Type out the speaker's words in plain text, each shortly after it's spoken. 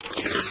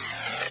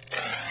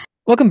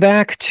Welcome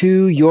back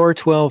to Your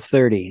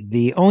 1230,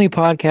 the only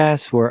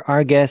podcast where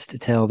our guests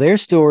tell their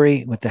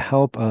story with the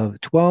help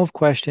of 12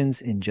 questions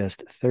in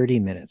just 30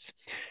 minutes.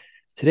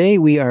 Today,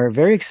 we are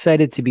very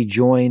excited to be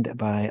joined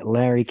by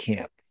Larry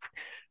Camp.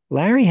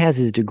 Larry has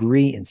his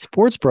degree in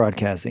sports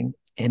broadcasting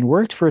and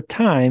worked for a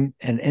time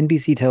at an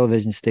NBC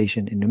television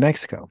station in New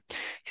Mexico.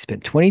 He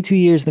spent 22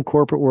 years in the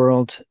corporate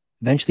world,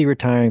 eventually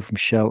retiring from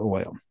Shell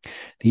Oil.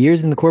 The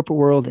years in the corporate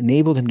world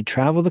enabled him to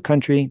travel the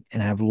country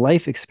and have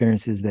life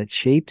experiences that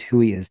shaped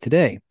who he is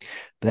today.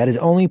 But that is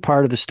only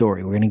part of the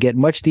story. We're going to get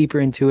much deeper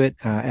into it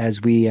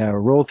as we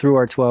roll through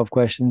our 12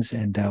 questions,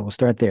 and we'll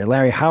start there.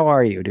 Larry, how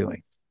are you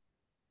doing?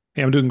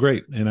 Hey, I'm doing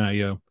great. And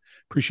I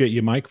appreciate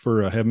you, Mike,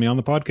 for having me on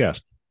the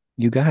podcast.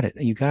 You got it.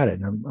 You got it.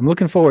 I'm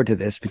looking forward to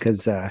this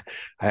because I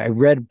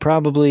read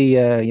probably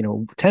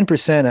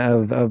 10%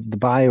 of the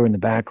bio in the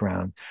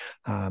background.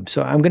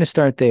 So I'm going to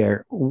start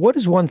there. What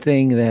is one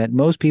thing that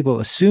most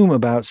people assume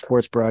about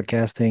sports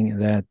broadcasting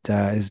that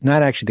is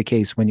not actually the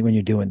case when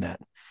you're doing that?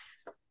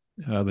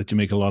 That you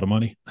make a lot of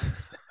money.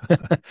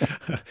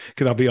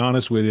 Because I'll be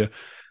honest with you,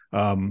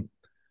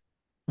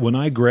 when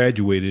I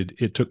graduated,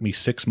 it took me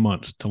 6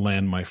 months to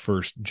land my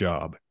first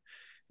job.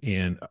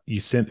 And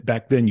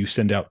back then you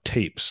send out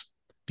tapes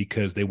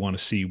because they want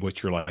to see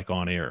what you're like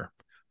on air,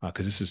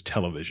 because this is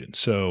television.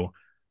 So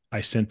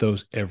I sent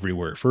those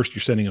everywhere. First,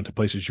 you're sending them to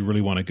places you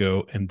really want to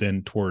go, and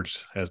then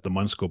as the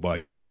months go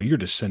by, you're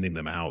just sending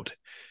them out.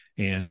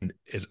 And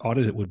as odd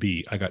as it would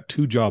be, I got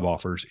 2 job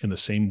offers in the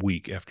same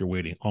week after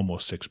waiting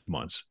almost 6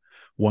 months.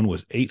 One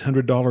was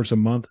 $800 a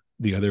month.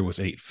 The other was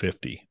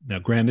 $850. Now,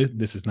 granted,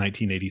 this is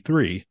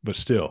 1983, but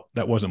still,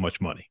 that wasn't much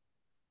money.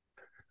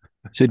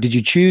 So did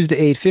you choose the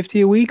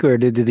 850 a week, or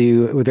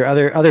were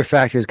there other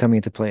factors coming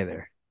into play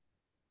there?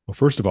 Well,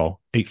 first of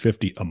all,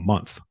 $850 a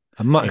month.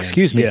 A month,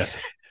 excuse me. Yes,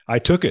 I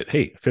took it.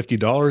 Hey,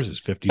 $50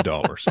 is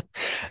 $50.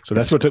 So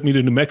that's what took me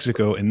to New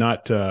Mexico and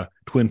not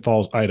Twin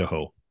Falls,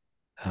 Idaho.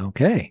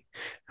 Okay.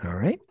 All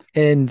right.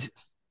 And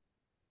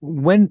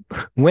when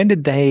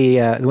did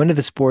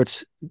the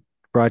sports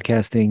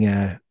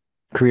broadcasting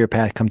career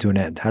path come to an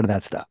end? How did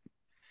that stop?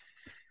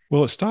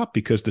 Well, it stopped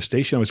because the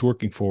station I was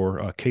working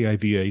for,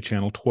 KIVA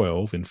Channel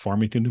 12 in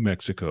Farmington, New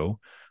Mexico,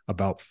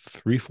 about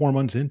 3-4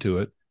 months into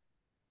it,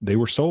 they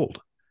were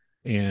sold.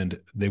 And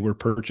they were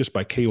purchased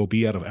by KOB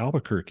out of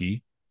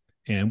Albuquerque.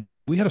 And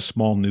we had a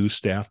small news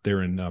staff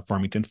there in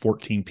Farmington,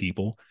 14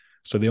 people.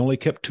 So they only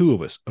kept 2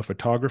 of us, a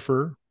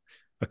photographer,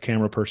 a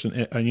camera person,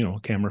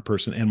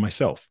 and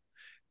myself.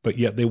 But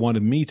yet they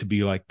wanted me to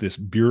be like this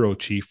bureau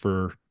chief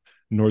for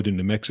northern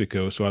New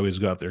Mexico. So I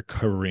was out there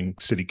covering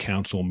city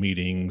council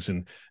meetings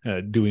and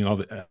doing all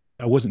the,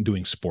 I wasn't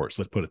doing sports,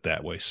 let's put it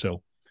that way.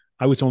 So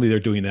I was only there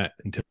doing that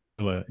until,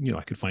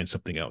 I could find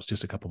something else,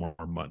 just a couple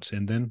more months.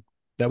 And then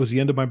that was the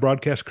end of my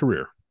broadcast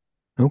career.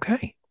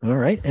 Okay. All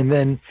right. And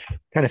then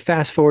kind of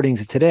fast forwarding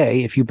to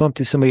today, if you bump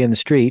to somebody in the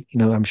street,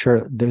 I'm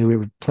sure there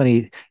were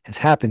plenty has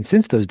happened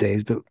since those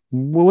days, but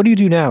what do you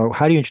do now?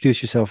 How do you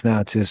introduce yourself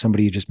now to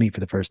somebody you just meet for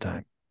the first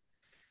time?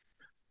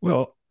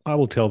 Well, I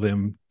will tell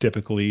them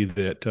typically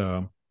that,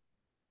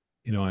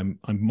 I'm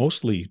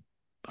mostly,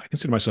 I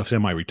consider myself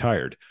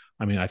semi-retired.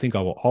 I mean, I think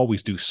I will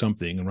always do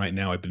something. And right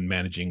now I've been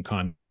managing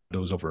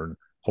condos over in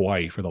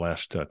Hawaii for the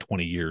last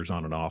 20 years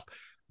on and off.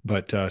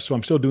 But so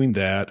I'm still doing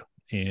that.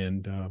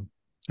 And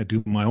I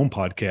do my own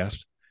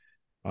podcast.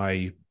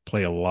 I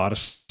play a lot of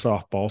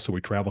softball, so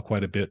we travel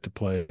quite a bit to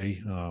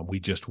play.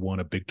 We just won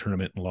a big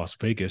tournament in Las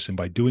Vegas. And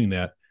by doing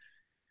that,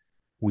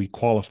 we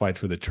qualified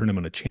for the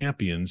Tournament of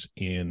Champions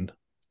in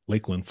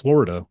Lakeland,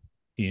 Florida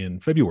in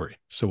February.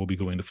 So we'll be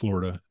going to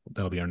Florida.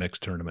 That'll be our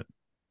next tournament.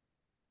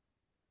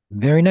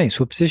 Very nice.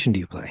 What position do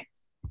you play?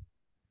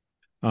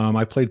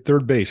 I played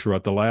third base for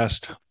about the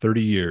last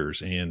 30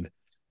 years, and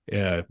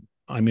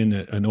I'm in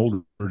an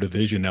older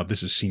division now.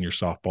 This is senior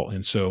softball.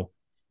 And so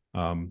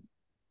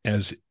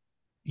as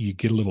you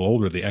get a little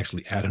older, they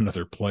actually add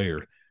another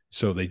player.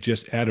 So they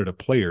just added a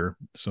player.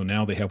 So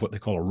now they have what they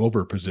call a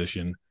rover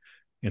position.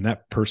 And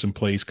that person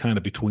plays kind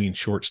of between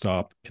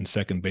shortstop and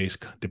second base,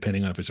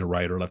 depending on if it's a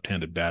right or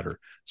left-handed batter.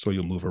 So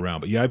you'll move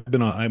around. But yeah,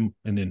 I'm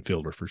an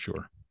infielder for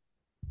sure.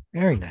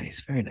 Very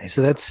nice. Very nice.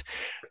 So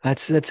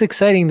that's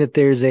exciting that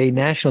there's a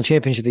national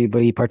championship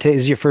that you partake.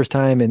 Is this your first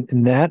time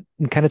in that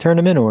kind of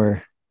tournament,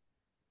 or?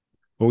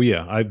 Oh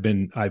yeah. I've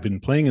been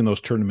playing in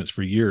those tournaments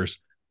for years,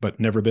 but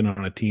never been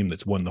on a team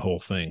that's won the whole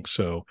thing.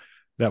 So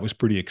that was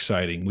pretty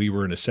exciting. We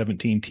were in a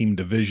 17-team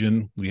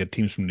division. We had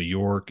teams from New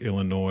York,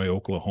 Illinois,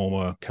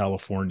 Oklahoma,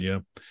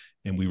 California,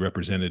 and we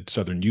represented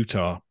Southern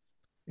Utah,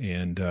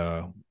 and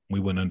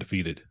we went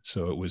undefeated.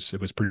 So it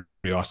was pretty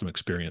awesome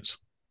experience.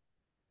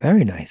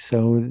 Very nice.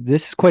 So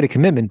this is quite a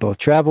commitment, both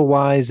travel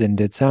wise, and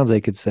it sounds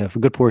like it's for a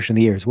good portion of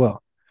the year as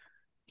well.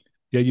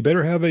 Yeah, you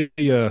better have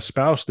a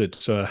spouse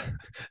that's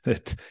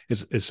that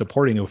is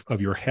supporting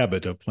of your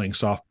habit of playing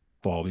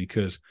softball,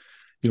 because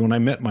when I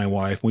met my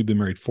wife, we've been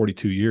married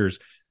 42 years.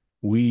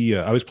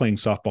 I was playing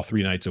softball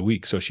 3 nights a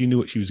week, so she knew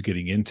what she was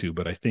getting into.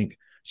 But I think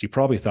she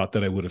probably thought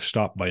that I would have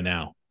stopped by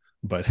now,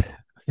 but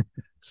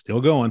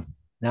still going.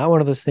 Not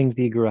one of those things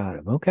that you grew out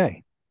of.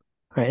 Okay.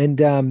 All right.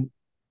 And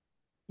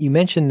you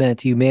mentioned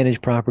that you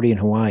manage property in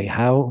Hawaii.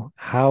 How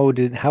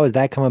has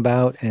that come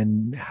about,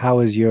 and how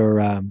has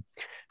your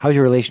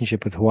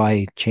relationship with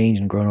Hawaii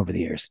changed and grown over the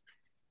years?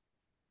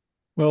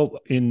 Well,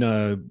 in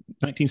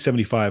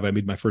 1975, I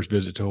made my first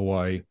visit to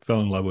Hawaii,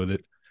 fell in love with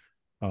it,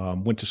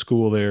 went to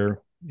school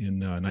there in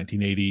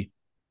 1980,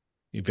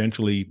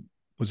 eventually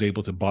was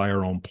able to buy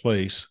our own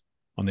place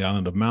on the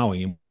island of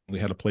Maui. We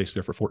had a place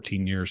there for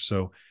 14 years.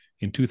 So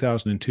in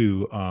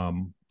 2002,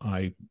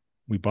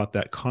 we bought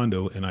that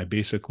condo, and I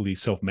basically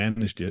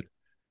self-managed it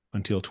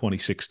until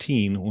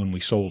 2016 when we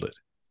sold it.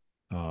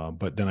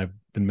 But then I've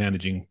been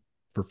managing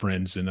for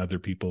friends and other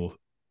people,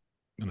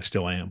 and I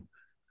still am.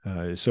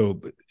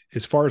 So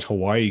as far as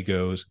Hawaii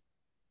goes,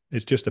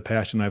 it's just a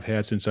passion I've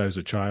had since I was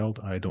a child.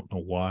 I don't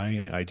know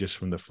why. I just,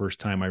 from the first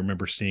time I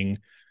remember seeing,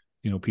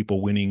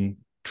 people winning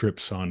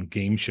trips on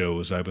game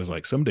shows, I was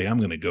like, someday I'm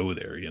going to go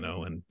there,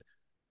 and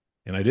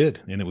I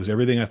did, and it was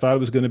everything I thought it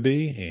was going to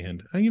be.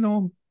 And kind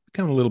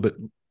of a little bit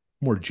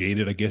more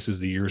jaded, I guess, as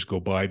the years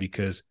go by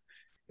because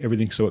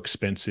everything's so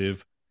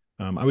expensive.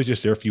 I was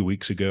just there a few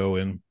weeks ago,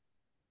 and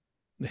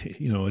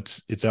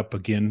it's up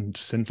again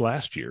since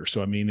last year.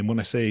 So I mean, and when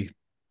I say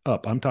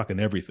up, I'm talking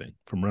everything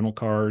from rental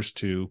cars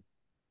to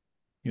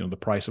the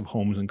price of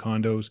homes and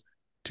condos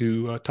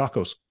to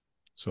tacos.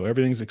 So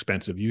everything's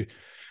expensive.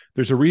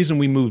 There's a reason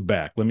we moved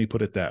back. Let me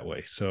put it that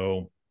way.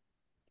 So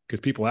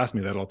because people ask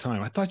me that all the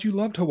time. I thought you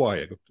loved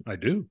Hawaii. I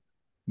do,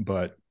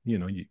 but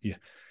you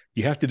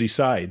have to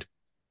decide,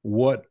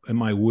 what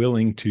am I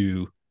willing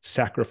to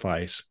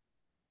sacrifice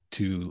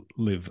to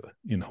live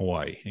in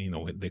Hawaii?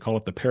 They call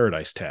it the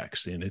paradise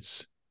tax, and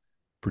it's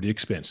pretty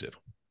expensive.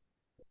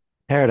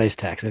 Paradise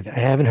tax. I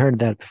haven't heard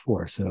that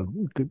before, so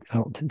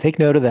I'll take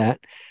note of that.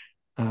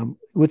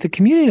 With a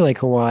community like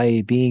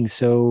Hawaii being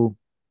so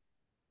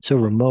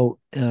remote,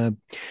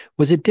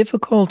 was it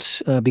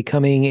difficult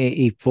becoming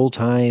a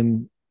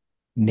full-time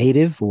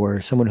native or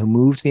someone who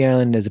moved to the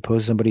island as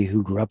opposed to somebody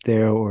who grew up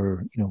there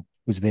or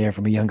was there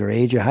from a younger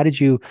age? Or how did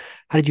you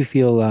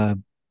feel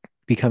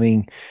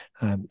becoming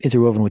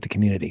interwoven with the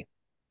community?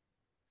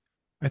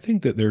 I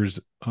think that there's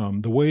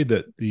the way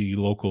that the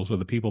locals or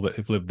the people that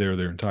have lived there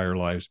their entire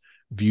lives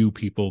view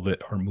people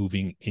that are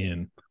moving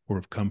in or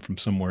have come from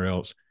somewhere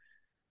else.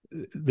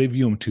 They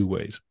view them two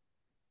ways.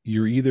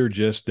 You're either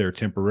just there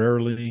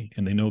temporarily,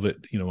 and they know that,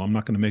 I'm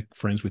not going to make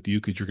friends with you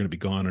because you're going to be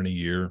gone in a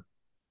year.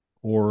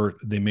 Or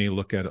they may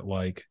look at it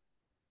like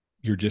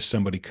you're just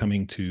somebody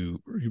coming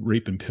to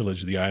rape and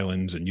pillage the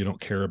islands and you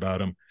don't care about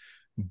them.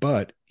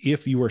 But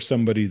if you are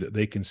somebody that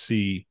they can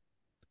see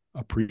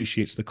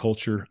appreciates the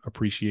culture,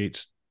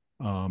 appreciates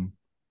the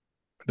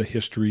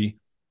history,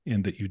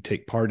 and that you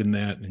take part in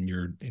that, and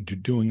you're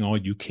doing all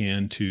you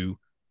can to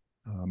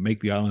make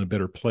the island a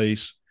better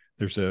place.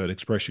 There's an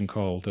expression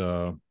called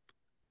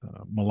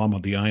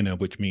Malama Diaina,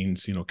 which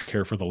means,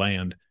 care for the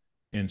land.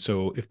 And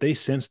so if they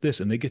sense this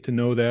and they get to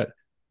know that,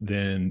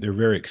 then they're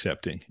very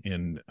accepting.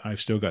 And I've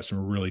still got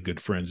some really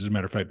good friends. As a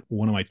matter of fact,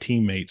 one of my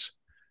teammates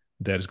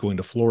that is going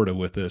to Florida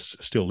with us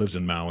still lives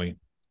in Maui.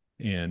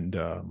 And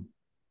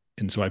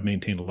so I've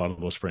maintained a lot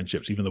of those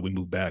friendships, even though we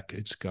moved back.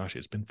 It's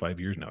been 5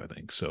 years now, I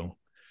think. So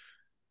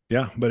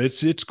yeah, but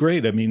it's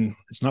great. I mean,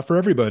 it's not for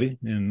everybody.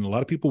 And a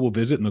lot of people will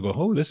visit and they'll go,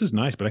 oh, this is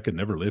nice, but I could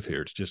never live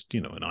here. It's just,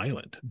 an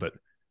island. But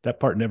that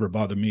part never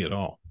bothered me at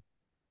all.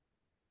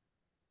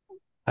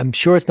 I'm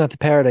sure it's not the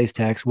paradise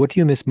tax. What do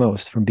you miss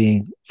most from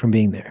being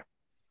there?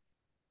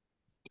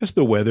 Just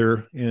the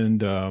weather,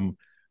 and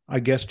I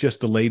guess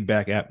just the laid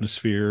back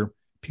atmosphere.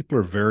 People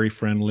are very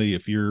friendly.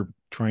 If you're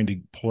trying to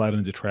pull out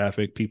into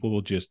traffic, people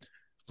will just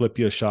flip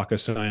you a shaka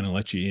sign and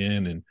let you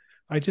in. And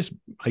I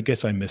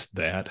guess I missed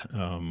that.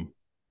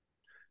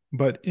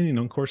 But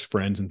of course,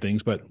 friends and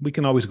things, but we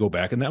can always go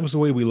back. And that was the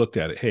way we looked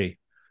at it. Hey,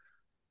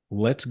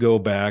 let's go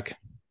back.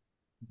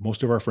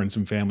 Most of our friends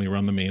and family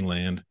around the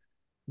mainland,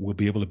 we'll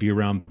be able to be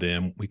around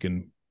them. We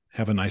can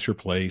have a nicer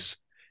place,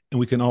 and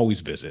we can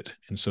always visit.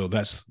 And so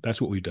that's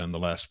what we've done the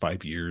last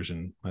 5 years,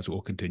 and that's what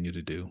we'll continue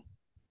to do.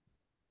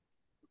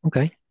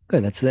 Okay,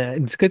 good.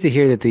 It's good to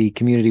hear that the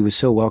community was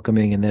so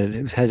welcoming and that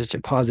it has such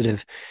a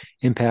positive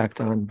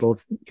impact on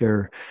both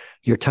your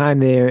time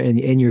there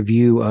and your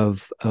view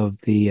of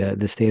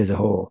the state as a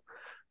whole.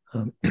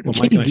 Well,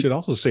 Mike, and I should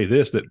also say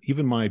this, that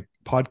even my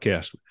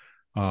podcast,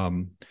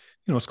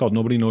 it's called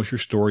Nobody Knows Your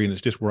Story, and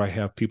it's just where I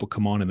have people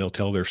come on and they'll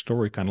tell their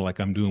story, kind of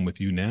like I'm doing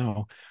with you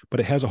now, but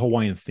it has a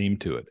Hawaiian theme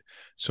to it.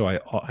 So I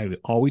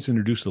always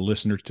introduce the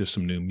listeners to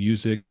some new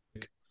music,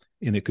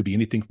 and it could be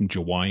anything from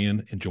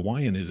Jawaiian, and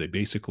Jawaiian is a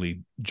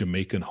basically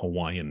Jamaican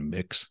Hawaiian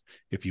mix,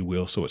 if you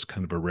will. So it's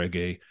kind of a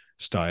reggae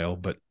style,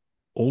 but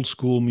old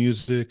school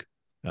music,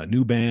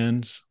 new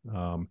bands.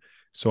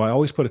 So I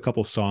always put a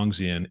couple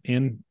songs in,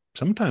 and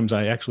sometimes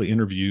I actually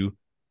interview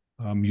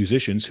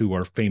musicians who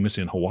are famous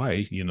in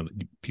Hawaii.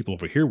 People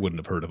over here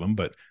wouldn't have heard of them,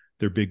 but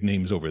they're big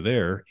names over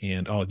there.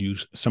 And I'll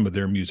use some of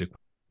their music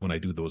when I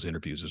do those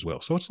interviews as well.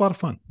 So it's a lot of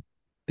fun.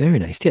 Very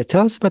nice. Yeah.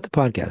 Tell us about the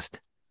podcast.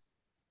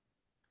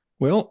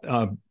 Well,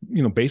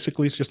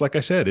 basically it's just like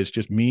I said, it's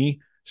just me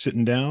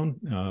sitting down,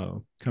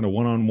 kind of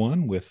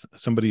one-on-one with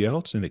somebody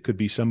else. And it could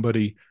be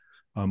somebody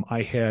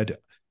I had,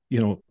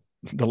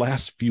 the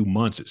last few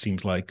months, it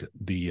seems like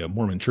the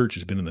Mormon Church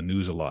has been in the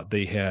news a lot.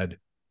 They had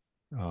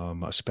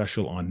a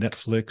special on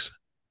Netflix.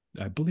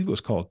 I believe it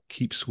was called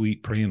Keep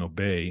Sweet, Pray and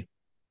Obey.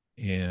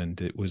 And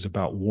it was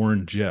about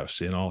Warren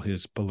Jeffs and all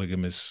his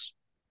polygamous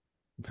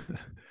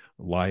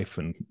life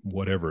and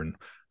whatever and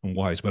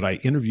wives. But I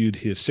interviewed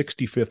his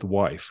 65th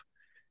wife,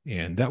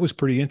 and that was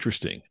pretty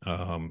interesting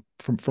from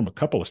a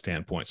couple of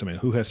standpoints. I mean,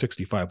 who has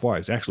 65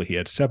 wives? Actually, he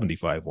had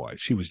 75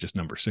 wives. She was just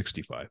number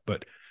 65.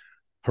 But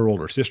her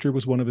older sister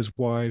was one of his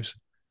wives.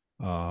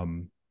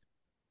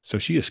 So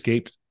she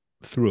escaped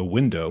through a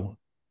window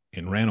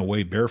and ran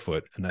away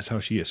barefoot, and that's how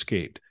she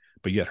escaped.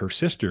 But yet her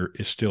sister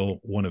is still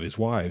one of his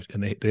wives,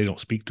 and they don't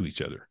speak to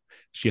each other.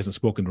 She hasn't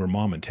spoken to her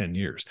mom in 10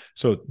 years.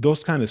 So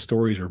those kind of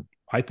stories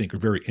I think, are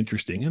very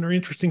interesting, and are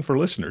interesting for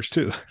listeners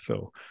too.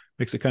 So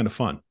makes it kind of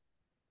fun.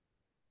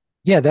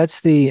 Yeah,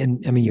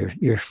 and I mean,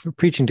 you're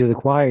preaching to the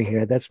choir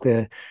here. That's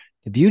the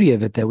beauty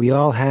of it, that we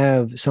all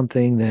have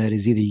something that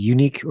is either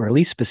unique or at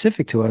least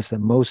specific to us that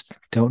most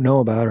don't know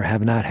about or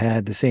have not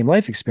had the same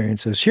life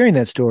experience. So sharing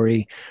that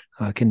story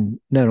can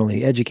not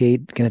only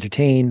educate, can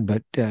entertain,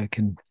 but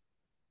can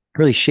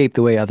really shape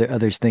the way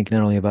others think,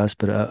 not only of us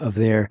but of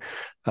their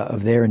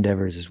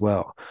endeavors as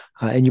well.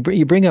 And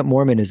you bring up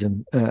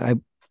Mormonism.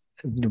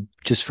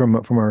 Just from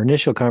our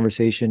initial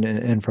conversation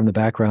and from the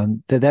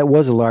background, that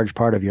was a large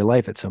part of your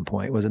life at some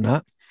point, was it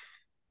not?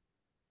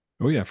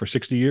 Oh yeah, for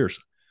 60 years.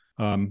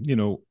 I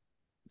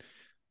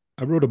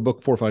wrote a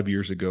book 4 or 5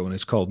 years ago, and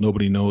it's called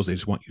Nobody Knows. They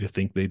Just Want You to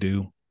Think They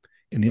Do.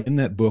 And in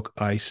that book,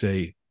 I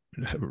say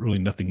really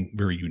nothing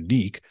very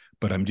unique,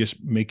 but I'm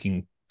just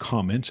making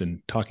comments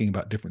and talking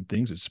about different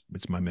things.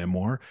 It's my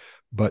memoir.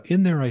 But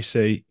in there, I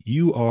say,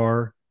 you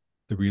are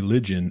the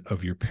religion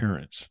of your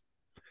parents,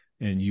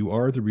 and you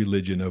are the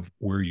religion of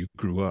where you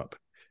grew up.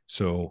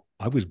 So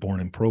I was born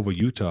in Provo,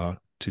 Utah,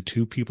 to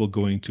two people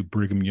going to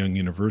Brigham Young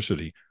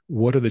University.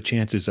 What are the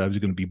chances I was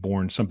going to be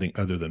born something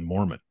other than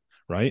Mormon,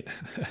 right?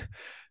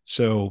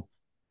 So,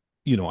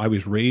 I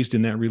was raised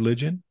in that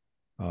religion.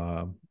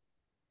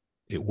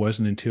 It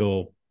wasn't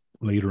until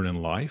later in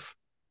life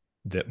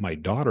that my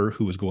daughter,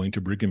 who was going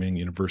to Brigham Young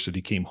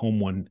University, came home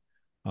one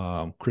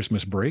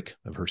Christmas break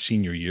of her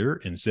senior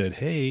year and said,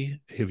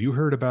 "Hey, have you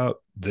heard about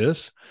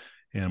this?"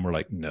 And we're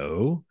like,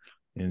 "No."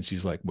 And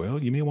she's like,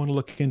 "Well, you may want to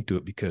look into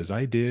it because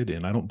I did,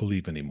 and I don't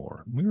believe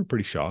anymore." We were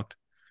pretty shocked,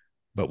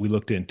 but we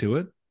looked into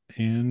it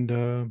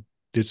and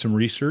did some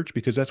research,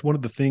 because that's one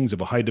of the things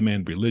of a high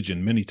demand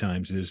religion many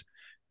times is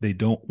they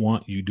don't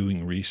want you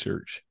doing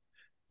research.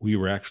 We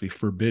were actually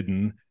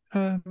forbidden,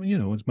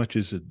 as much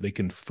as they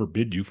can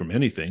forbid you from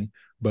anything,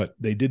 but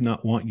they did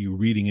not want you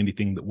reading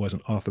anything that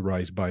wasn't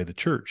authorized by the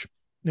church.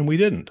 And we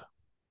didn't.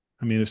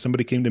 I mean, if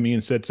somebody came to me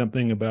and said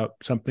something about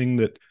something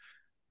that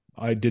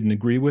I didn't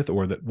agree with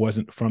or that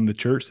wasn't from the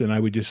church, then I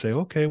would just say,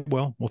 okay,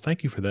 well,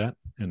 thank you for that,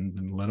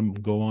 and let them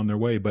go on their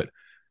way. But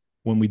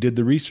when we did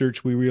the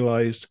research, we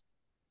realized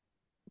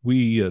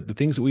the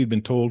things that we'd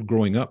been told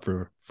growing up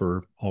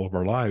for all of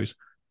our lives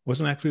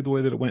wasn't actually the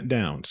way that it went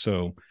down.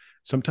 So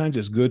sometimes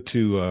it's good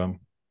to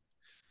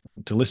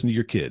listen to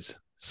your kids.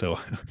 So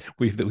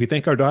we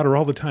thank our daughter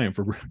all the time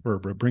for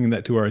bringing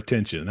that to our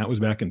attention. And that was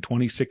back in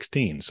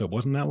 2016. So it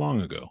wasn't that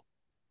long ago.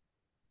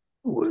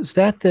 Was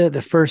that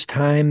the first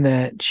time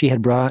that she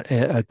had brought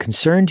a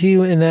concern to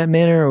you in that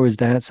manner, or was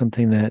that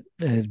something that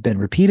had been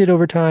repeated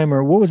over time,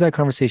 or what was that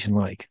conversation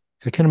like?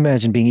 I can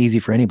imagine being easy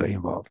for anybody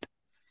involved.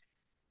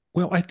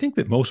 Well, I think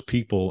that most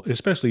people,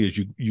 especially as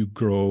you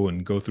grow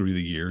and go through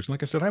the years,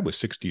 like I said, I was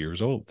 60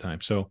 years old at the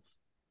time. So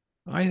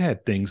I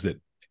had things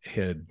that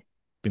had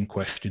been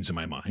questions in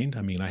my mind.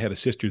 I mean, I had a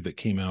sister that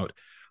came out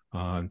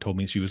and told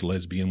me she was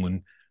lesbian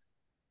when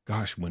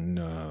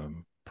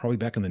probably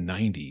back in the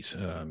 90s.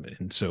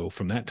 And so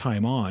from that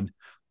time on,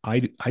 I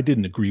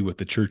didn't agree with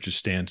the church's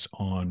stance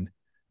on,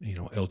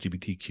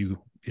 LGBTQ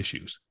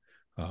issues.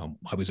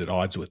 I was at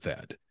odds with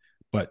that.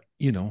 But,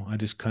 I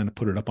just kind of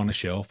put it up on a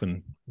shelf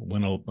and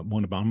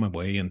went about my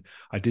way. And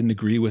I didn't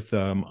agree with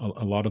a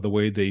lot of the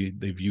way they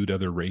viewed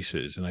other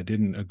races. And I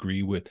didn't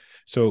agree with,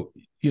 so,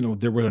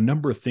 there were a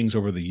number of things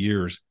over the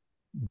years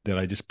that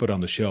I just put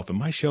on the shelf, and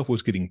my shelf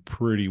was getting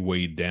pretty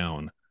weighed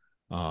down.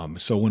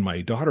 So when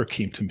my daughter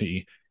came to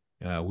me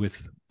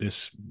with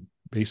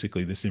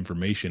basically this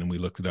information, and we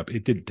looked it up,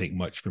 it didn't take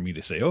much for me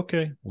to say,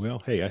 okay,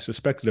 well, hey, I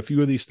suspected a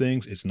few of these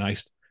things. It's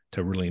nice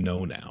to really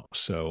know now.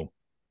 So,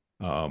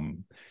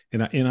 and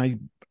I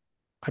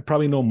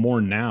probably know more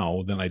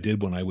now than I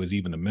did when I was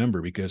even a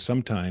member, because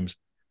sometimes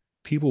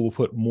people will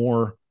put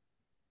more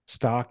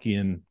stock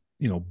in,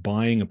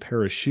 buying a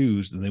pair of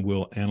shoes than they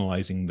will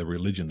analyzing the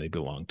religion they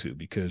belong to,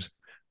 because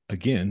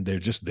again, they're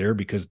just there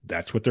because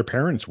that's what their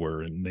parents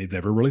were, and they've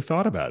never really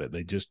thought about it.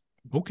 They just,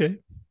 okay,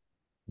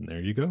 and there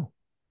you go.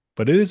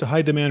 But it is a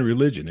high demand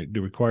religion. It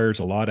requires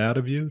a lot out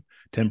of you,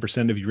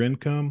 10% of your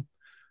income.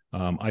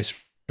 I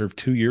served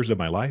 2 years of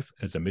my life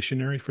as a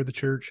missionary for the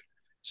church.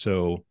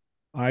 So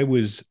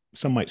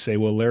some might say,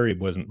 well, Larry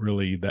wasn't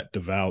really that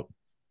devout.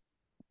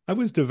 I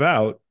was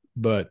devout,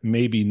 but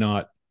maybe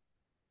not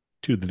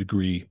to the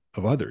degree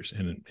of others,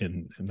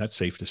 and that's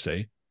safe to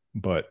say.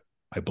 But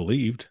I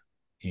believed,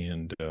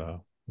 and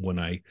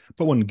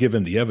when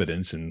given the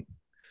evidence, and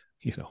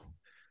you know,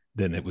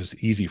 then it was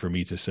easy for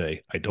me to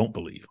say I don't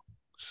believe.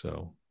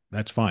 So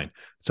that's fine.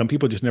 Some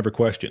people just never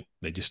question;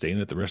 they just stay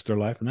in it the rest of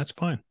their life, and that's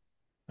fine.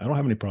 I don't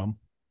have any problem.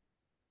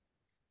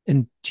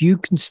 And do you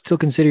still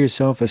consider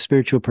yourself a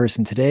spiritual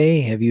person today?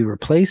 Have you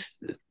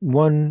replaced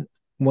one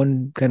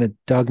kind of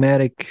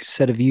dogmatic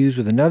set of views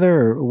with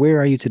another, or where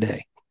are you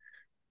today?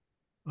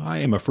 I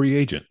am a free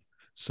agent,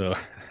 so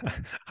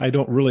I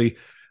don't really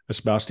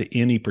espouse to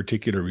any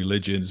particular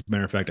religion. As a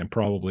matter of fact, I'm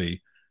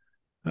probably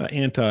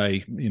anti,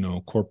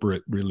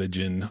 corporate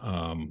religion.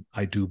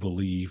 I do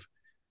believe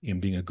in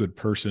being a good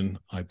person.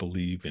 I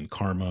believe in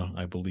karma.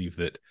 I believe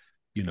that,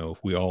 if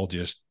we all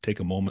just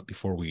take a moment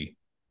before we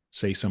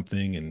say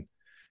something and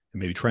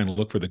maybe try and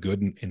look for the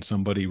good in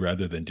somebody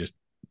rather than just,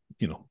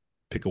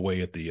 pick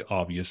away at the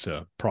obvious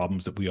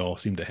problems that we all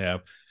seem to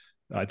have.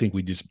 I think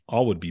we just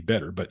all would be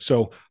better. But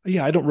so,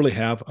 yeah, I don't really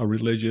have a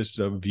religious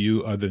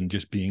view other than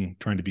just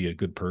trying to be a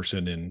good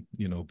person and,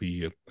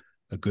 be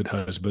a good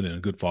husband and a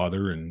good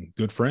father and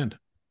good friend.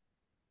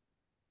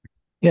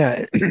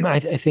 Yeah, I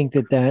think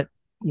that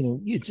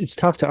it's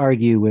tough to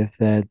argue with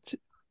that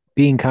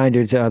being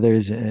kinder to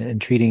others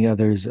and treating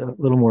others a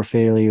little more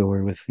fairly,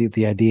 or with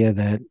the idea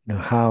that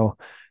how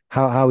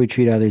we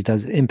treat others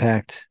does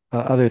impact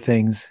other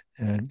things.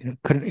 It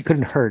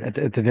couldn't hurt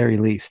at the very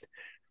least.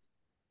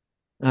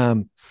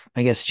 I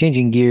guess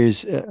changing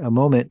gears a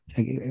moment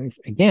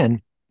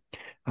again.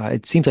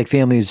 It seems like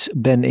family's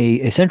been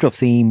a central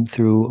theme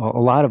through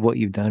a lot of what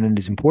you've done and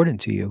is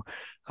important to you.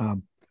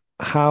 Um,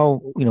 how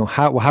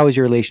has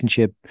your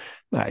relationship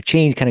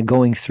changed, kind of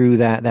going through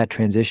that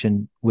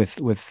transition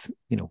with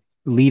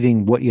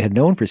leaving what you had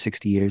known for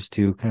 60 years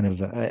to kind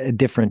of a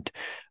different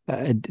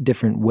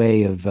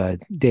way of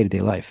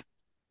day-to-day life?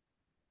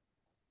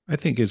 I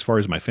think as far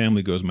as my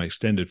family goes, my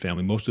extended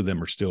family, most of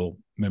them are still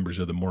members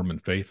of the Mormon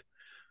faith.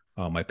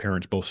 My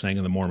parents both sang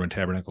in the Mormon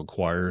Tabernacle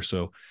Choir,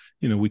 so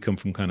we come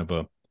from kind of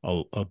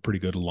a pretty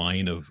good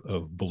line of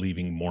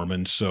believing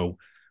Mormons. So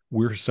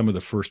we're some of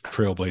the first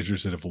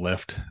trailblazers that have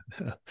left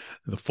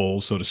the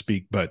fold, so to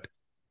speak. But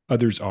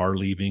others are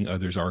leaving,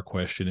 others are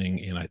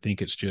questioning, and I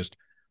think it's just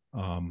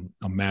a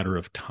matter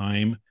of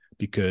time,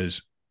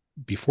 because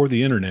before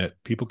the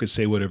internet, people could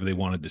say whatever they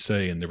wanted to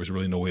say, and there was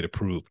really no way to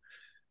prove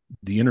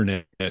the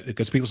internet.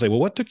 Because people say, "Well,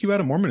 what took you out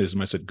of Mormonism?"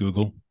 I said,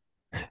 "Google."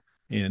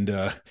 And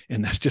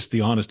that's just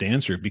the honest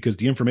answer, because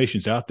the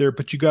information's out there,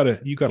 but you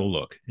gotta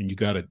look, and you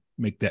gotta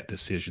make that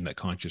decision, that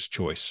conscious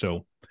choice.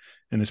 So,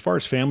 and as far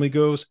as family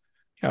goes,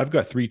 yeah, I've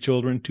got 3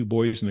 children, 2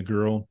 boys and a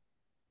girl.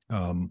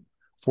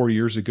 4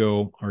 years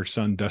ago, our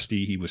son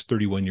Dusty, he was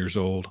 31 years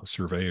old, a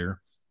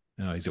surveyor.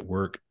 He's at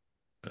work,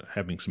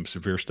 having some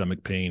severe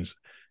stomach pains,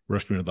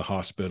 rushed him to the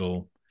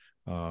hospital.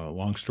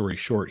 Long story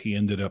short, he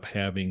ended up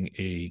having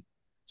a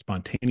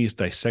spontaneous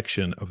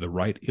dissection of the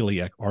right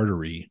iliac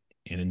artery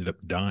and ended up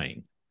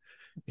dying.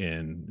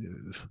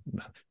 And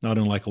not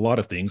unlike a lot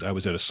of things, I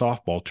was at a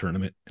softball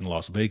tournament in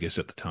Las Vegas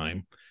at the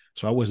time,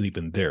 so I wasn't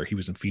even there. He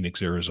was in Phoenix,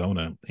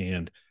 Arizona,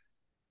 and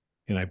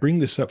I bring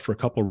this up for a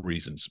couple of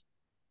reasons.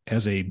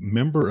 As a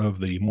member of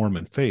the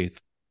Mormon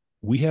faith,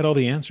 we had all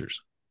the answers.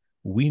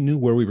 We knew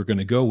where we were going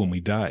to go when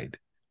we died.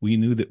 We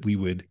knew that we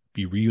would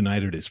be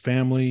reunited as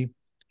family.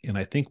 And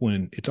I think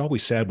when it's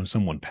always sad when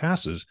someone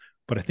passes,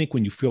 but I think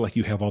when you feel like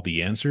you have all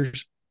the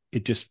answers,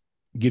 it just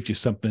gives you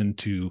something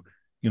to,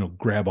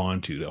 grab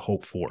onto, to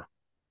hope for.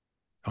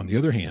 On the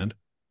other hand,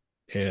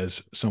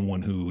 as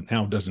someone who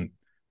now doesn't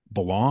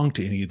belong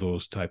to any of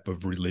those type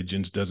of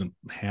religions, doesn't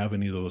have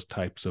any of those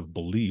types of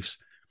beliefs,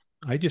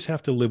 I just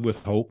have to live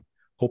with hope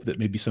that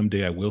maybe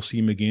someday I will see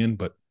him again.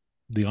 But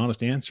the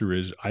honest answer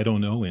is I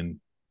don't know, and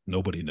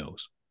nobody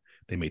knows.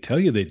 They may tell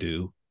you they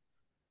do,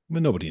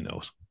 but nobody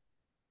knows.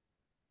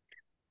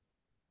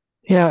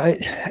 Yeah,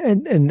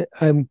 and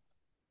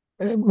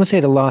I must say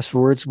at a loss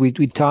for words. We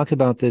talked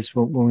about this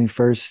when we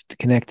first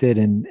connected,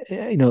 and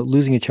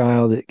losing a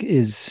child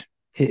is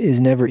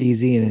never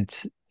easy, and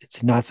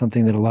it's not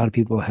something that a lot of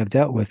people have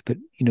dealt with. But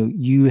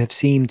you have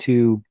seemed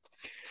to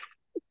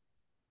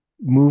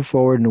move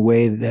forward in a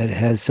way that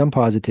has some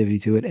positivity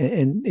to it,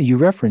 and you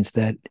referenced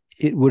that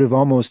it would have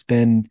almost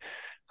been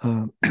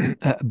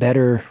a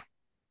better,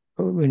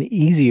 an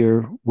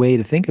easier way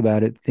to think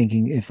about it,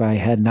 thinking if I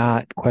had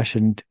not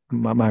questioned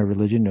my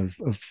religion of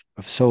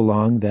so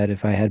long, that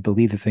if I had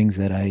believed the things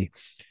that I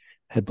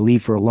had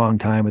believed for a long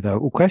time without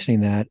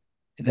questioning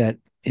that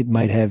it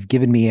might have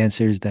given me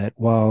answers that,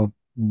 while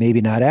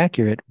maybe not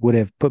accurate, would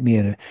have put me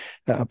in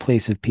a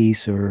place of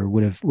peace, or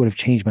would have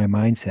changed my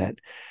mindset.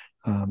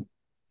 Um,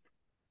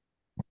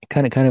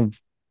 kind of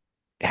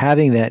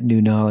having that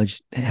new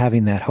knowledge,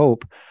 having that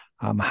hope.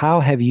 How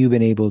have you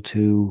been able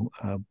to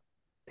kind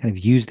of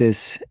use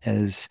this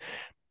as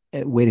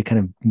a way to kind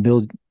of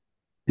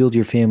build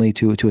your family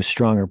to a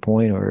stronger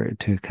point, or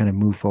to kind of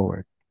move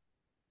forward?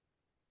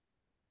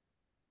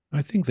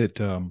 I think that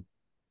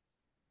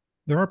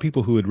there are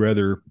people who would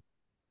rather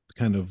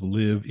kind of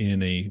live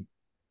in a,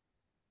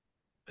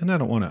 and I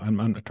don't want to, I'm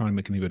not trying to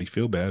make anybody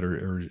feel bad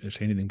or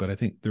say anything, but I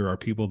think there are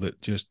people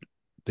that just,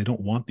 they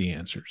don't want the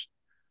answers.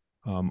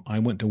 I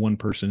went to one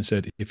person and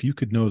said, if you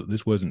could know that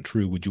this wasn't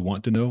true, would you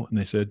want to know? And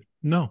they said,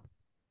 no.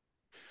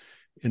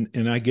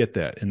 And I get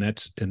that. And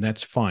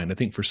that's fine. I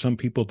think for some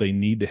people, they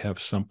need to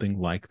have something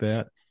like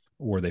that,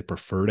 or they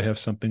prefer to have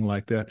something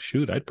like that.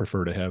 Shoot, I'd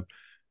prefer to have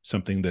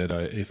something that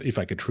if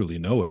I could truly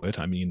know it.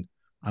 I mean,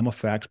 I'm a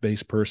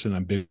facts-based person.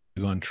 I'm big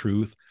on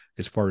truth.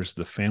 As far as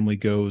the family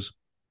goes,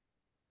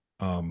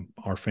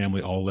 our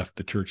family all left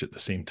the church at the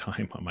same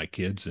time, my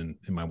kids and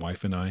my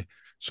wife and I.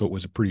 So it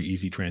was a pretty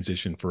easy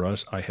transition for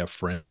us. I have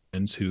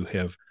friends who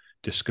have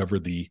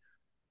discovered the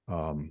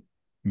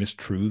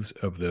mistruths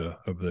of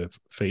the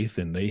faith,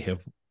 and they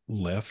have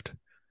left,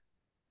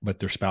 but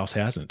their spouse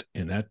hasn't,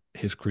 and that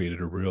has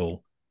created a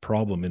real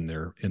problem in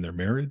their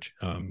marriage.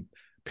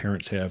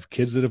 Parents have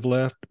kids that have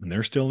left and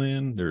they're still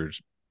in.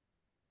 There's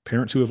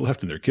parents who have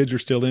left and their kids are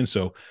still in.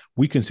 So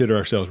we consider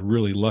ourselves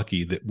really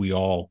lucky that we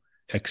all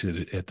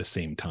exited at the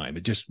same time.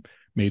 It just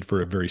made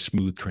for a very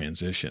smooth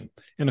transition.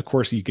 And of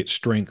course, you get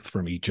strength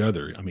from each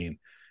other. I mean,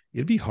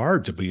 it'd be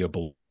hard to be a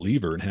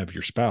believer and have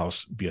your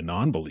spouse be a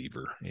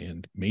non-believer,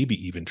 and maybe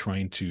even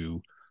trying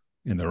to,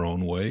 in their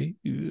own way,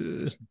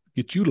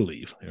 get you to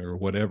leave or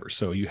whatever.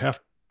 So you have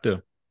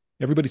to,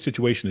 everybody's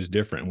situation is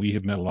different. We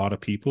have met a lot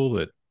of people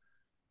that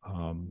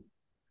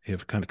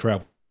have kind of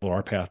traveled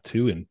our path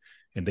too,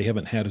 and they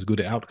haven't had as good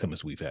an outcome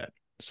as we've had.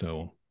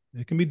 So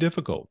it can be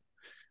difficult.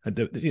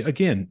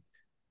 Again,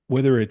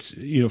 whether it's,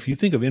 if you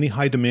think of any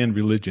high demand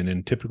religion,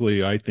 and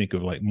typically I think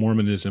of like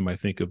Mormonism, I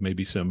think of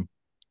maybe some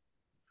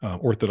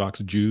Orthodox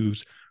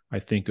Jews, I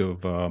think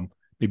of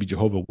maybe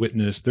Jehovah's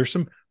Witness. There's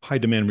some high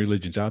demand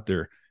religions out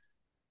there.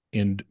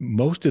 And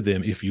most of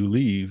them, if you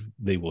leave,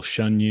 they will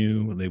shun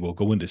you. They will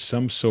go into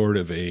some sort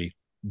of a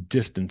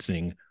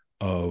distancing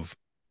of,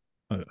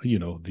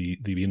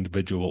 the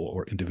individual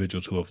or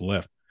individuals who have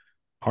left.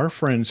 Our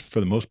friends, for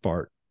the most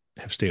part,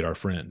 have stayed our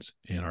friends,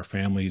 and our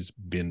family's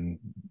been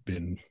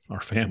our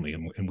family,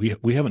 and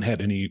we haven't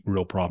had any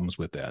real problems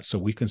with that. So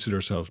we consider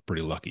ourselves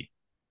pretty lucky.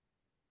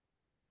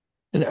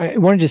 And I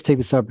want to just take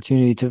this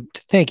opportunity to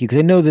thank you, because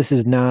I know this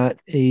is not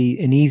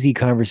an easy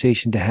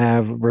conversation to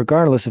have,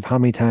 regardless of how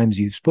many times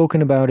you've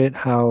spoken about it,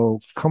 how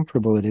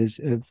comfortable it is,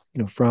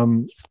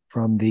 from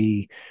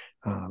the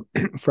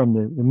from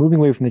the moving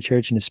away from the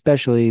church, and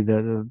especially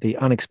the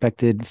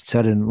unexpected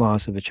sudden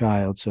loss of a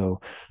child.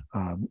 So,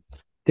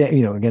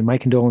 again, my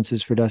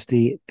condolences for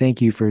Dusty.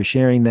 Thank you for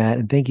sharing that,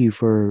 and thank you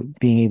for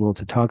being able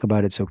to talk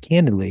about it so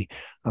candidly.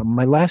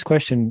 My last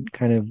question,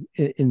 kind of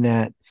in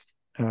that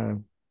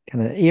kind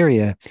of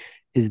area,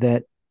 is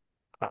that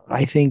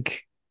I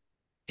think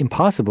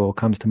impossible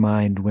comes to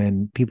mind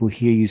when people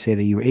hear you say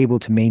that you were able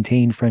to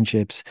maintain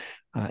friendships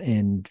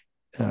and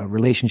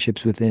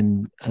relationships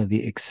within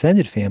the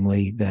extended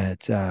family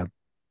that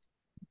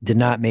did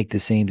not make the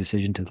same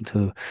decision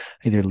to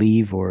either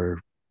leave or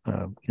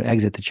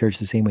exit the church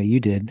the same way you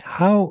did.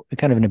 How,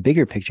 kind of in a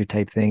bigger picture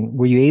type thing,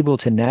 were you able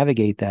to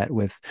navigate that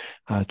with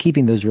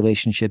keeping those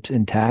relationships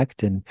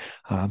intact and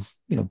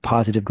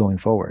positive going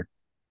forward?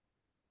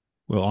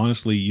 Well,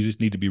 honestly, you just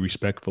need to be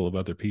respectful of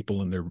other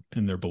people and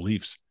their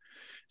beliefs.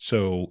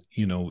 So,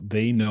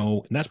 they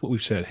know, and that's what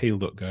we've said. Hey,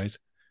 look, guys,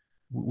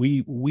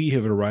 we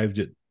have arrived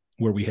at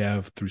where we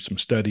have through some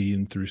study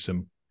and through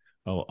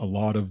a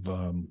lot of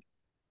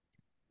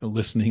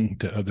listening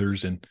to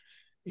others,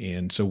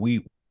 and so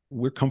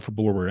we're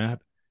comfortable where we're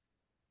at,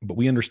 but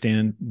we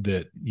understand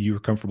that you're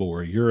comfortable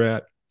where you're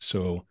at.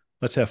 So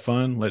let's have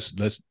fun. Let's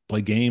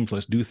play games.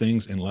 Let's do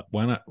things. And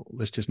why not?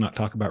 Let's just not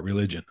talk about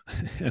religion.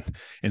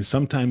 And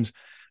sometimes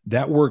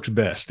that works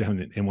best.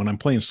 And when I'm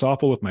playing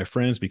softball with my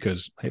friends,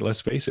 because, hey, let's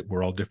face it,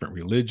 we're all different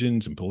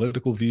religions and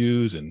political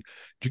views. And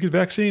did you get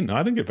vaccine? No,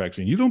 I didn't get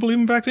vaccine. You don't believe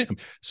in vaccine?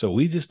 So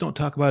we just don't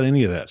talk about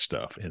any of that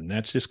stuff. And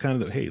that's just kind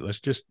of hey,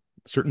 let's just,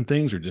 certain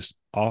things are just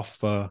off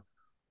the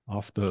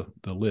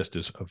list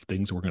of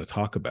things we're going to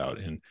talk about.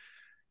 And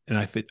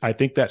I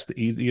think that's the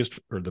easiest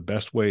or the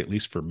best way, at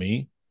least for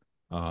me,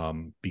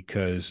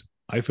 because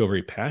I feel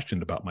very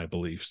passionate about my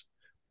beliefs,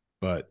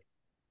 but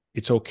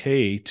it's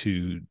okay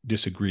to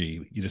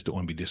disagree. You just don't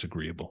want to be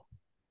disagreeable.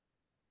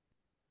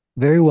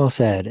 Very well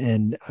said.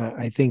 And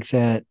I think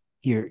that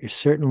you're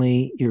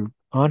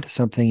onto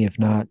something, if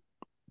not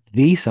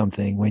the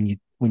something, when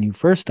you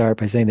first start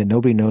by saying that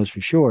nobody knows for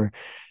sure.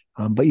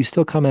 But you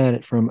still come at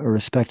it from a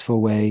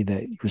respectful way,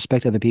 that you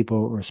respect other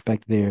people,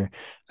 respect their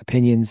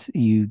opinions.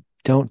 You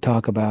don't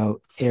talk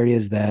about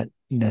areas that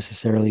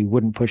necessarily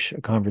wouldn't push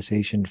a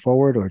conversation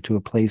forward or to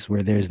a place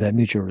where there's that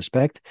mutual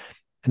respect.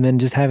 And then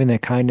just having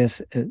that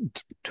kindness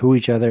to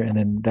each other, and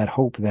then that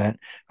hope that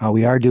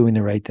we are doing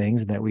the right things,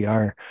 and that we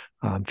are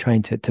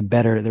trying to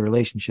better the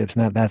relationships.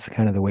 And that's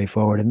kind of the way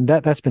forward. And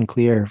that's been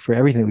clear for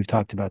everything that we've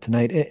talked about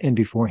tonight and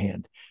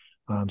beforehand.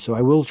 So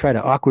I will try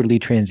to awkwardly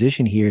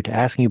transition here to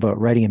asking you about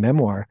writing a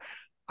memoir.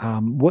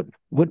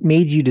 What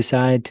made you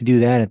decide to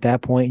do that at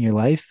that point in your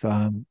life?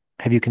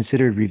 Have you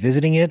considered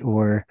revisiting it,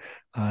 or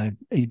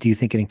do you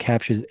think it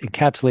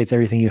encapsulates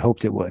everything you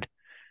hoped it would?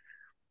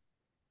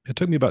 It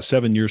took me about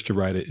 7 years to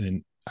write it,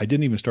 and I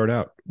didn't even start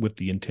out with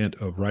the intent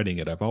of writing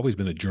it. I've always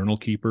been a journal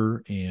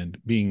keeper, and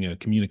being a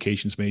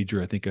communications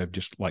major, I think I've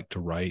just liked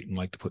to write and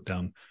like to put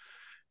down,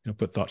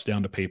 put thoughts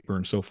down to paper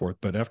and so forth.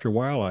 But after a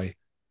while, I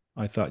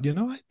thought,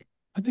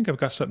 I think I've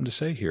got something to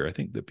say here. I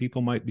think that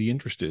people might be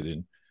interested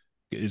in.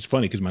 It's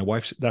funny because my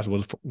wife, that's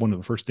one of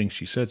the first things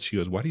she said. She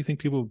goes, "Why do you think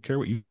people care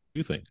what you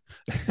think?"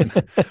 And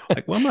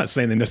like, well, I'm not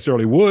saying they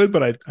necessarily would,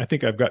 but I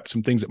think I've got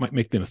some things that might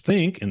make them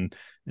think, and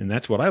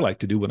that's what I like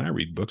to do when I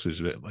read books. Is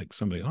that like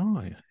somebody, oh,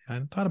 I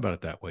hadn't thought about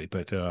it that way,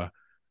 but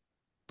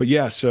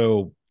yeah.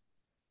 So,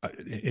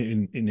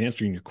 in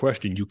answering your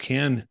question, you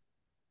can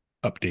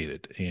update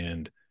it,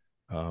 and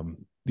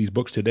these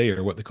books today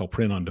are what they call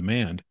print on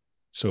demand.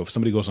 So if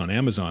somebody goes on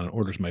Amazon and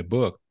orders my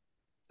book,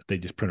 they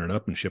just print it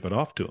up and ship it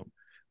off to them.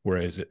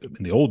 Whereas in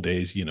the old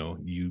days,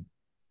 you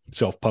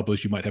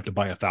self-publish, you might have to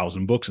buy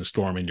 1,000 books and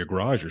store them in your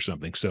garage or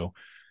something. So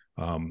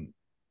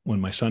when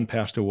my son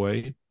passed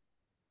away,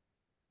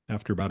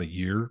 after about a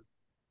year,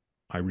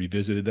 I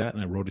revisited that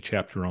and I wrote a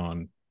chapter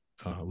on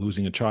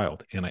losing a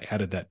child, and I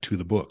added that to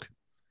the book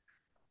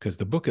because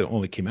the book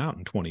only came out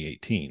in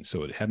 2018.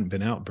 So it hadn't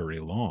been out very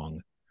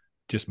long,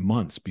 just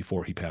months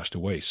before he passed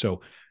away. So,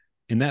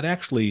 and that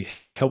actually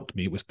helped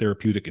me. It was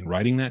therapeutic in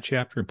writing that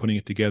chapter and putting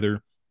it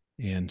together.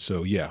 And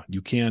so, yeah,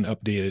 you can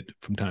update it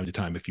from time to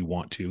time if you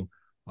want to.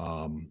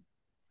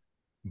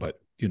 But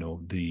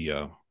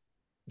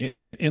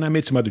and I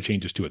made some other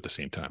changes too at the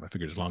same time. I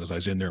figured as long as I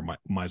was in there, might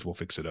as well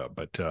fix it up.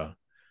 But,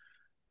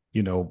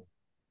 you know,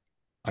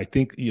 I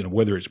think,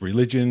 whether it's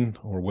religion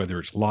or whether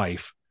it's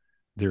life,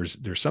 there's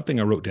something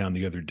I wrote down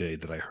the other day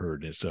that I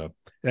heard is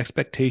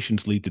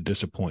expectations lead to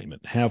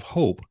disappointment. Have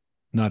hope,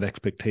 not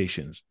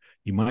expectations.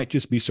 You might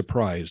just be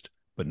surprised,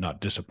 but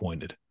not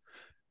disappointed.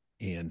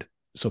 And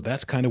so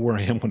that's kind of where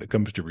I am when it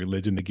comes to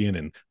religion again.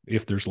 And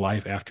if there's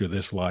life after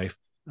this life,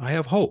 I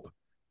have hope,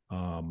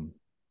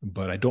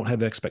 but I don't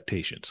have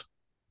expectations.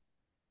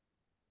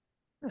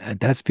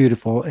 That's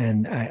beautiful,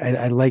 and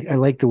I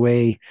like the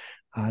way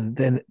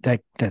then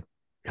that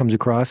comes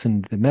across,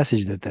 and the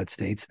message that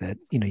states that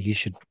you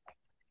should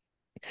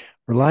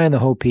rely on the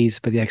hope piece,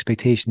 but the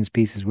expectations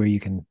piece is where you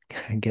can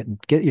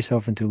get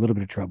yourself into a little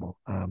bit of trouble.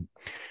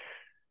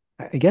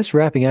 I guess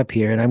wrapping up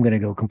here, and I'm going to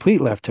go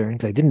complete left turn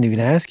because I didn't even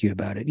ask you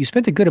about it. You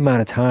spent a good amount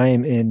of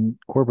time in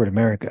corporate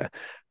America.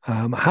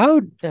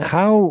 How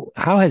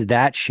has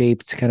that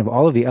shaped kind of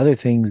all of the other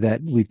things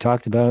that we've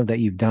talked about that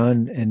you've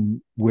done, and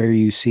where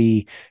you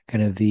see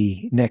kind of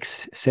the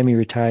next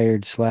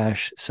semi-retired /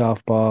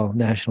 softball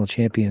national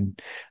champion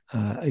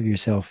of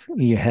yourself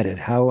you're headed?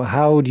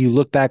 How do you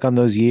look back on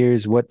those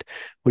years? What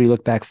do you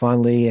look back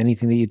fondly?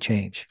 Anything that you'd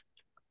change?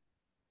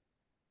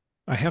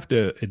 I have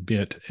to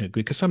admit,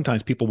 because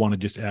sometimes people want to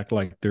just act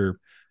like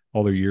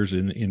all their years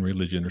in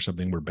religion or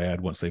something were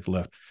bad once they've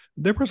left.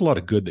 There was a lot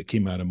of good that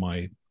came out of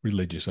my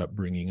religious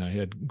upbringing. I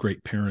had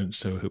great parents.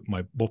 So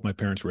both my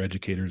parents were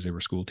educators. They were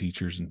school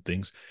teachers and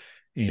things.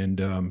 And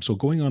so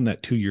going on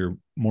that 2-year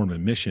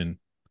Mormon mission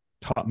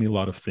taught me a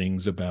lot of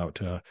things about,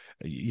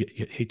 you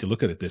hate to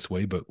look at it this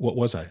way, but what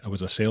was I? I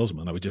was a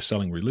salesman. I was just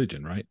selling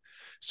religion, right?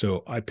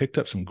 So I picked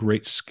up some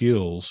great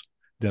skills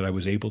that I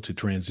was able to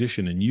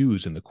transition and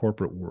use in the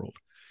corporate world.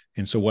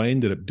 And so what I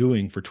ended up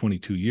doing for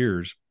 22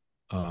 years,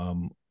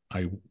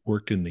 I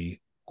worked in the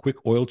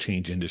quick oil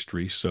change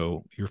industry.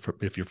 So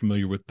if you're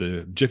familiar with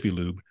the Jiffy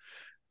Lube,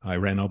 I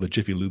ran all the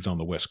Jiffy Lubes on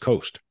the West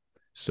Coast.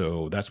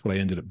 So that's what I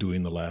ended up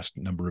doing the last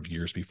number of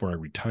years before I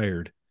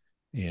retired.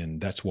 And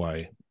that's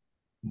why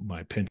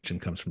my pension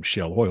comes from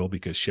Shell Oil,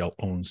 because Shell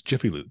owns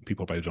Jiffy Lube.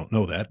 People probably don't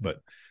know that,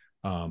 but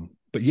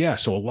yeah,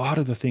 so a lot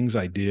of the things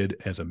I did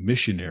as a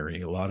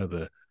missionary, a lot of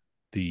the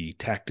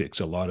tactics,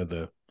 a lot of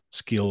the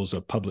skills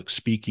of public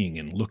speaking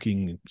and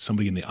looking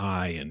somebody in the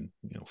eye and,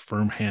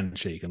 firm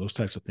handshake and those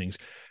types of things,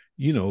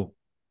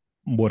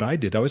 what I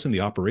did, I was in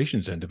the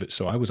operations end of it.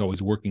 So I was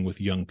always working with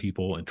young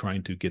people and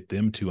trying to get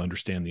them to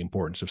understand the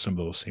importance of some of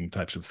those same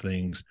types of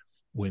things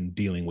when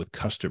dealing with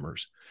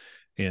customers.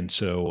 And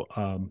so,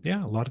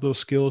 yeah, a lot of those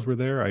skills were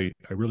there. I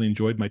really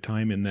enjoyed my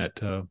time in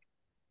that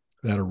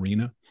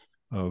arena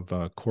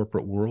of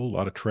corporate world, a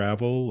lot of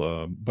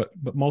travel, but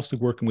mostly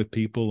working with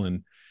people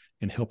and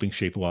helping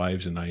shape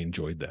lives. And I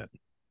enjoyed that.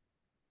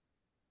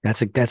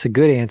 That's a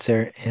good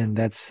answer, and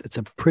it's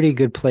a pretty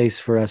good place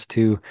for us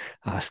to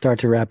start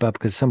to wrap up,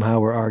 because somehow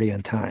we're already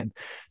on time.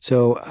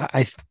 So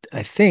I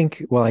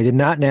think, well, I did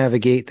not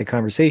navigate the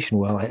conversation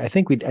well. I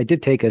think I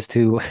did take us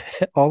to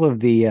all of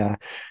the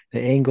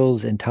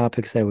angles and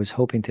topics that I was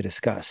hoping to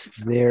discuss.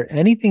 Is there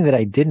anything that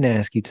I didn't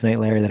ask you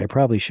tonight, Larry, that I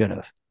probably should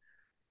have?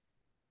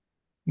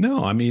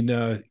 No, I mean,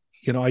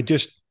 I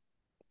just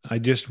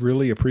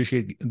really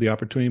appreciate the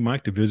opportunity,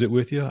 Mike, to visit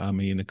with you. I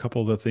mean, a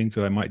couple of the things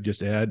that I might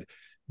just add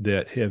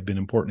that have been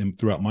important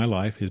throughout my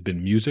life has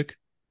been music,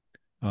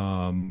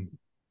 and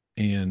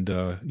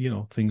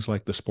things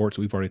like the sports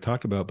we've already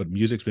talked about. But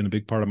music's been a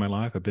big part of my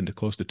life. I've been to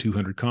close to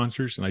 200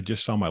 concerts, and I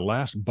just saw my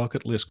last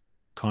bucket list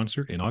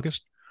concert in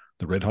August.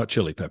 the Red Hot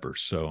Chili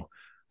Peppers. So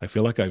I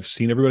feel like I've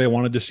seen everybody I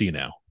wanted to see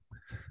now.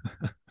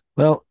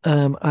 Well,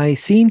 I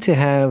seem to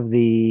have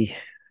I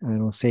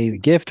don't say the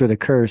gift or the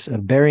curse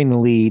of bearing the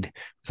lead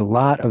with a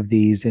lot of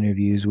these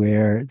interviews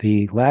where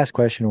the last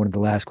question, one of the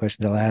last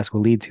questions I'll ask,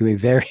 will lead to a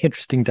very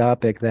interesting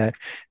topic that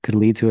could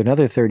lead to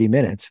another 30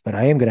 minutes. But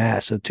I am going to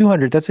ask. So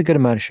 200, that's a good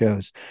amount of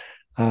shows.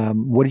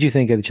 What did you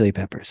think of the Chili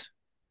Peppers?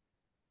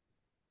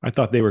 I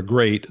thought they were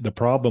great. The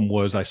problem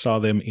was I saw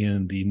them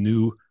in the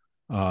new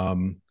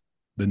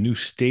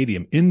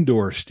stadium,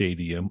 indoor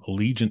stadium,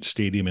 Allegiant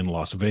Stadium in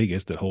Las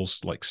Vegas that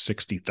holds like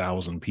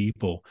 60,000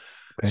 people.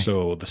 Okay.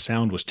 So the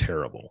sound was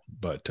terrible.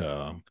 But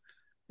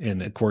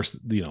and of course,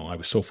 I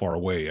was so far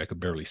away I could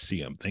barely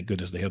see them. Thank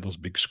goodness they had those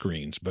big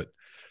screens. But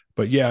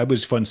yeah, it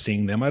was fun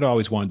seeing them. I'd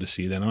always wanted to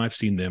see them, and I've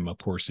seen them, of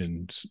course,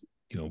 in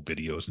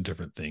videos and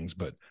different things.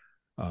 But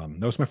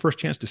that was my first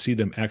chance to see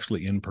them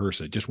actually in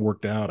person. It just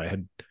worked out. I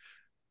had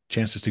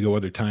chances to go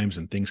other times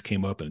and things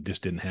came up and it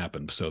just didn't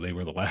happen. So they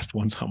were the last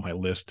ones on my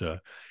list.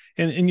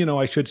 And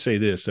I should say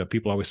this,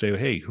 people always say,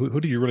 hey,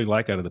 who do you really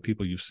like out of the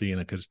people you've seen?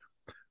 Because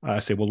I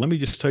say, well, let me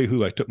just tell you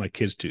who I took my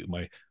kids to.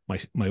 My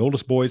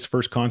oldest boy's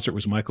first concert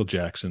was Michael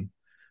Jackson.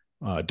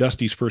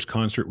 Dusty's first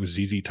concert was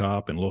ZZ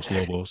Top and Los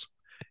Lobos.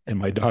 And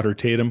my daughter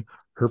Tatum,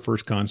 her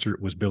first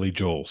concert was Billy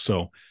Joel.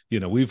 So,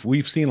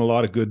 we've seen a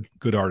lot of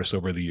good artists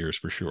over the years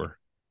for sure.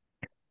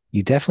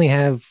 You definitely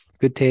have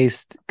good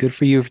taste. Good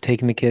for you for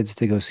taking the kids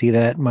to go see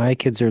that. My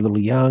kids are a little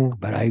young,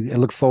 but I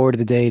look forward to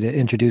the day to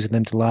introducing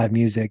them to live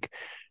music.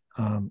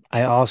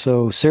 I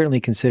also certainly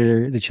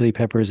consider the Chili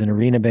Peppers an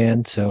arena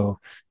band. So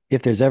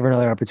if there's ever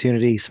another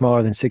opportunity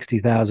smaller than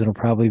 60,000, will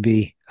probably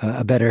be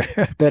a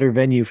better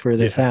venue for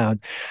the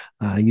sound.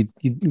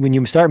 When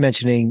you start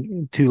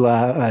mentioning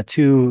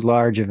too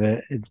large of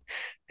a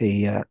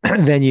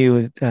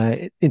venue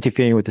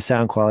interfering with the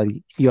sound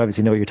quality, you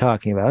obviously know what you're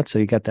talking about. So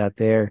you got that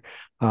there.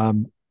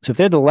 So if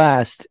they're the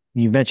last,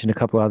 you've mentioned a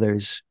couple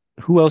others,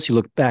 who else you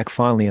look back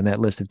fondly on that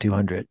list of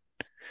 200?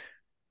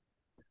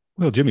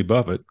 Well, Jimmy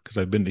Buffett, because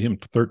I've been to him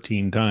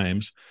 13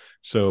 times.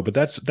 So, but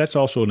that's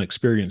also an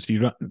experience.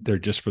 You're not there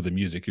just for the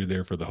music. You're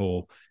there for the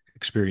whole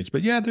experience.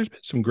 But yeah, there's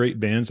been some great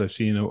bands I've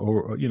seen,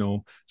 or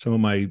some of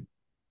my,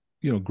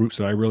 groups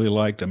that I really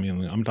liked. I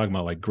mean, I'm talking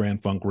about like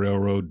Grand Funk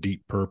Railroad,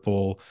 Deep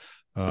Purple.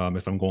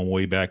 If I'm going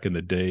way back in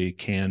the day,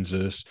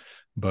 Kansas.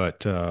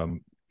 But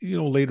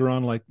later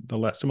on, like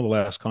some of the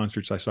last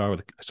concerts I saw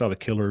the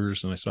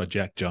Killers and I saw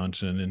Jack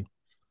Johnson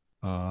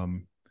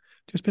and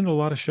just been to a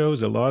lot of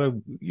shows, a lot of,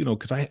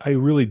 because I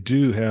really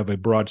do have a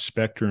broad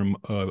spectrum.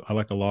 I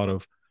like a lot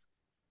of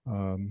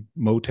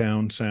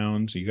Motown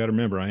sounds. You got to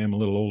remember, I am a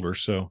little older.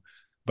 So,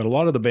 but a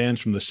lot of the bands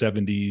from the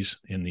 70s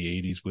and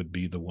the 80s would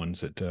be the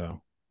ones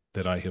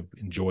that I have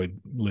enjoyed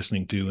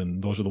listening to.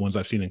 And those are the ones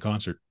I've seen in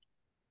concert.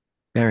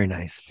 Very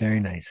nice. Very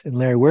nice. And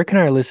Larry, where can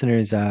our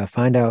listeners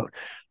find out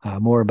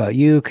more about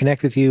you,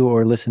 connect with you,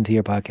 or listen to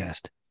your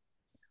podcast?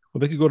 Well,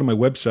 they could go to my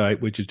website,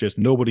 which is just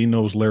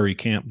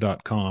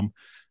nobodyknowslarrycamp.com.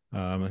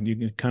 And you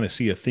can kind of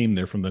see a theme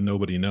there from the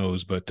nobody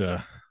knows, but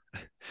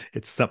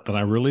it's something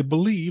I really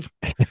believe.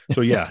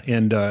 So yeah.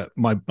 And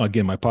my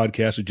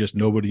podcast is just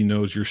Nobody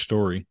Knows Your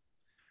Story.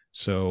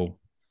 So,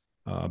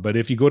 but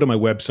if you go to my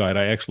website,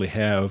 I actually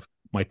have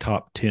my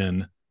top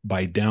 10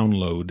 by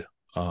download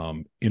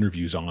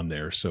interviews on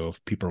there. So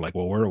if people are like,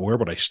 well, where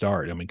would I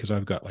start? I mean, because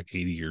I've got like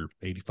 80 or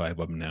 85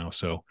 of them now.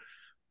 So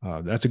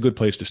that's a good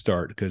place to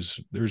start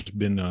because there's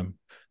been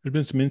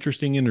some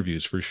interesting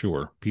interviews for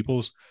sure.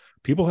 People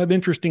have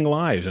interesting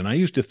lives. And I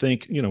used to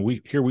think,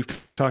 we've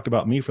talked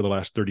about me for the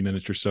last 30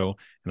 minutes or so.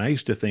 And I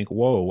used to think,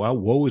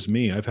 woe is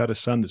me. I've had a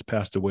son that's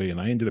passed away and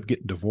I ended up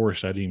getting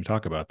divorced. I didn't even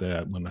talk about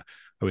that when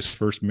I was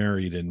first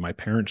married and my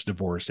parents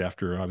divorced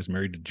after I was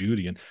married to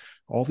Judy and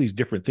all these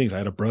different things. I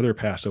had a brother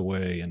pass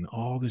away and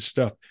all this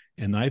stuff.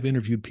 And I've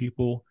interviewed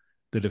people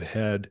that have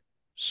had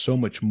so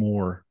much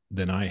more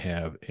than I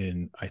have.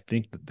 And I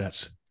think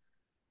that's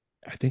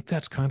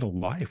kind of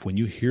life. When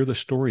you hear the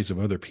stories of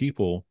other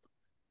people,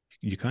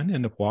 you kind of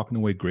end up walking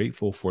away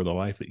grateful for the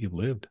life that you've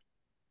lived.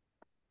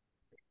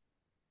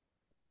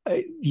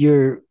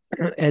 You're,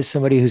 as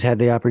somebody who's had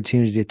the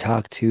opportunity to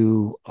talk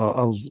to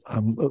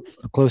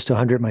close to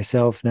 100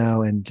 myself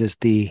now, and just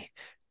the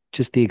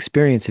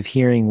experience of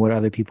hearing what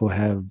other people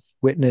have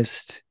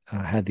witnessed,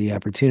 had the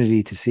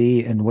opportunity to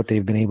see, and what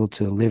they've been able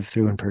to live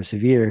through and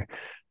persevere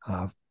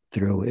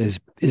through has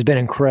been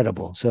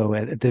incredible. So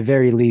at the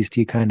very least,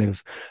 you kind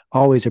of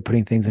always are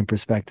putting things in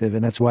perspective.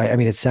 And that's why, I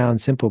mean, it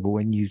sounds simple, but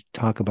when you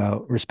talk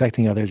about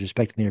respecting others,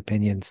 respecting their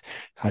opinions,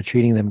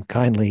 treating them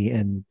kindly,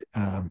 and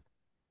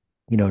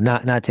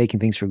not taking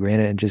things for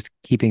granted, and just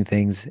keeping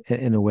things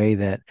in a way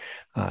that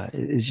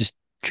is just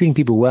treating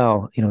people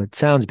well. It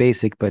sounds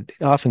basic, but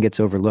it often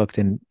gets overlooked,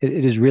 and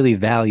it is really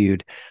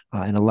valued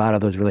in a lot of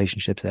those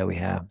relationships that we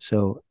have.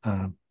 So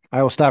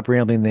I will stop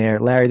rambling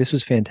there. Larry, this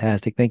was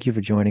fantastic. Thank you for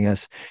joining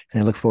us,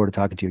 and I look forward to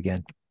talking to you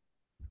again.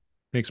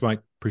 Thanks, Mike.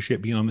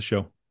 Appreciate being on the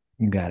show.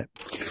 You got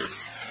it.